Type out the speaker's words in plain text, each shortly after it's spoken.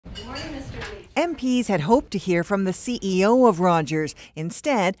MPs had hoped to hear from the CEO of Rogers.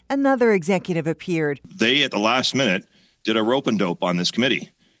 Instead, another executive appeared. They, at the last minute, did a rope and dope on this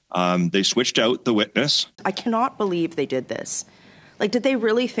committee. They switched out the witness. I cannot believe they did this. Like, did they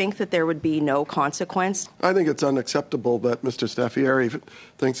really think that there would be no consequence? I think it's unacceptable that Mr. Staffieri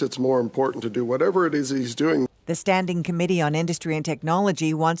thinks it's more important to do whatever it is he's doing. The Standing Committee on Industry and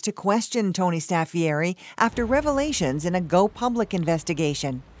Technology wants to question Tony Staffieri after revelations in a Go Public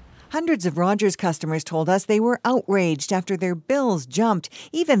investigation. Hundreds of Rogers customers told us they were outraged after their bills jumped,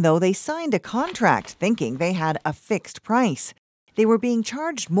 even though they signed a contract thinking they had a fixed price. They were being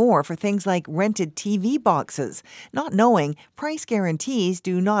charged more for things like rented TV boxes, not knowing price guarantees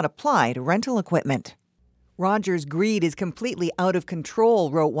do not apply to rental equipment. Rogers' greed is completely out of control,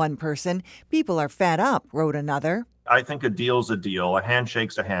 wrote one person. People are fed up, wrote another. I think a deal's a deal. A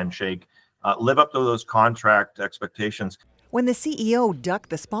handshake's a handshake. Live up to those contract expectations. When the CEO ducked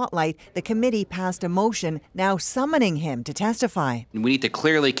the spotlight, the committee passed a motion now summoning him to testify. We need to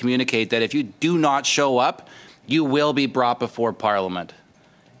clearly communicate that if you do not show up, you will be brought before Parliament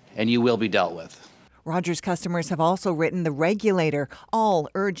and you will be dealt with. Rogers customers have also written the regulator, all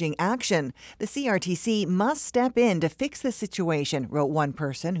urging action. The CRTC must step in to fix the situation, wrote one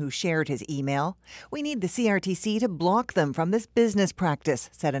person who shared his email. We need the CRTC to block them from this business practice,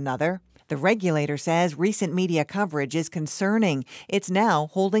 said another. The regulator says recent media coverage is concerning. It's now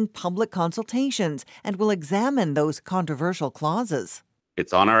holding public consultations and will examine those controversial clauses.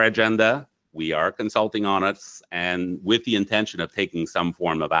 It's on our agenda. We are consulting on it and with the intention of taking some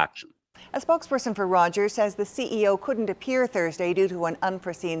form of action. A spokesperson for Rogers says the CEO couldn't appear Thursday due to an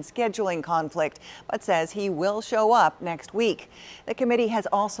unforeseen scheduling conflict, but says he will show up next week. The committee has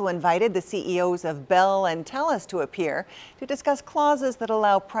also invited the CEOs of Bell and TELUS to appear to discuss clauses that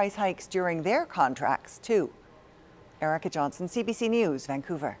allow price hikes during their contracts, too. Erica Johnson, CBC News,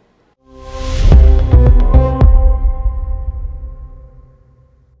 Vancouver.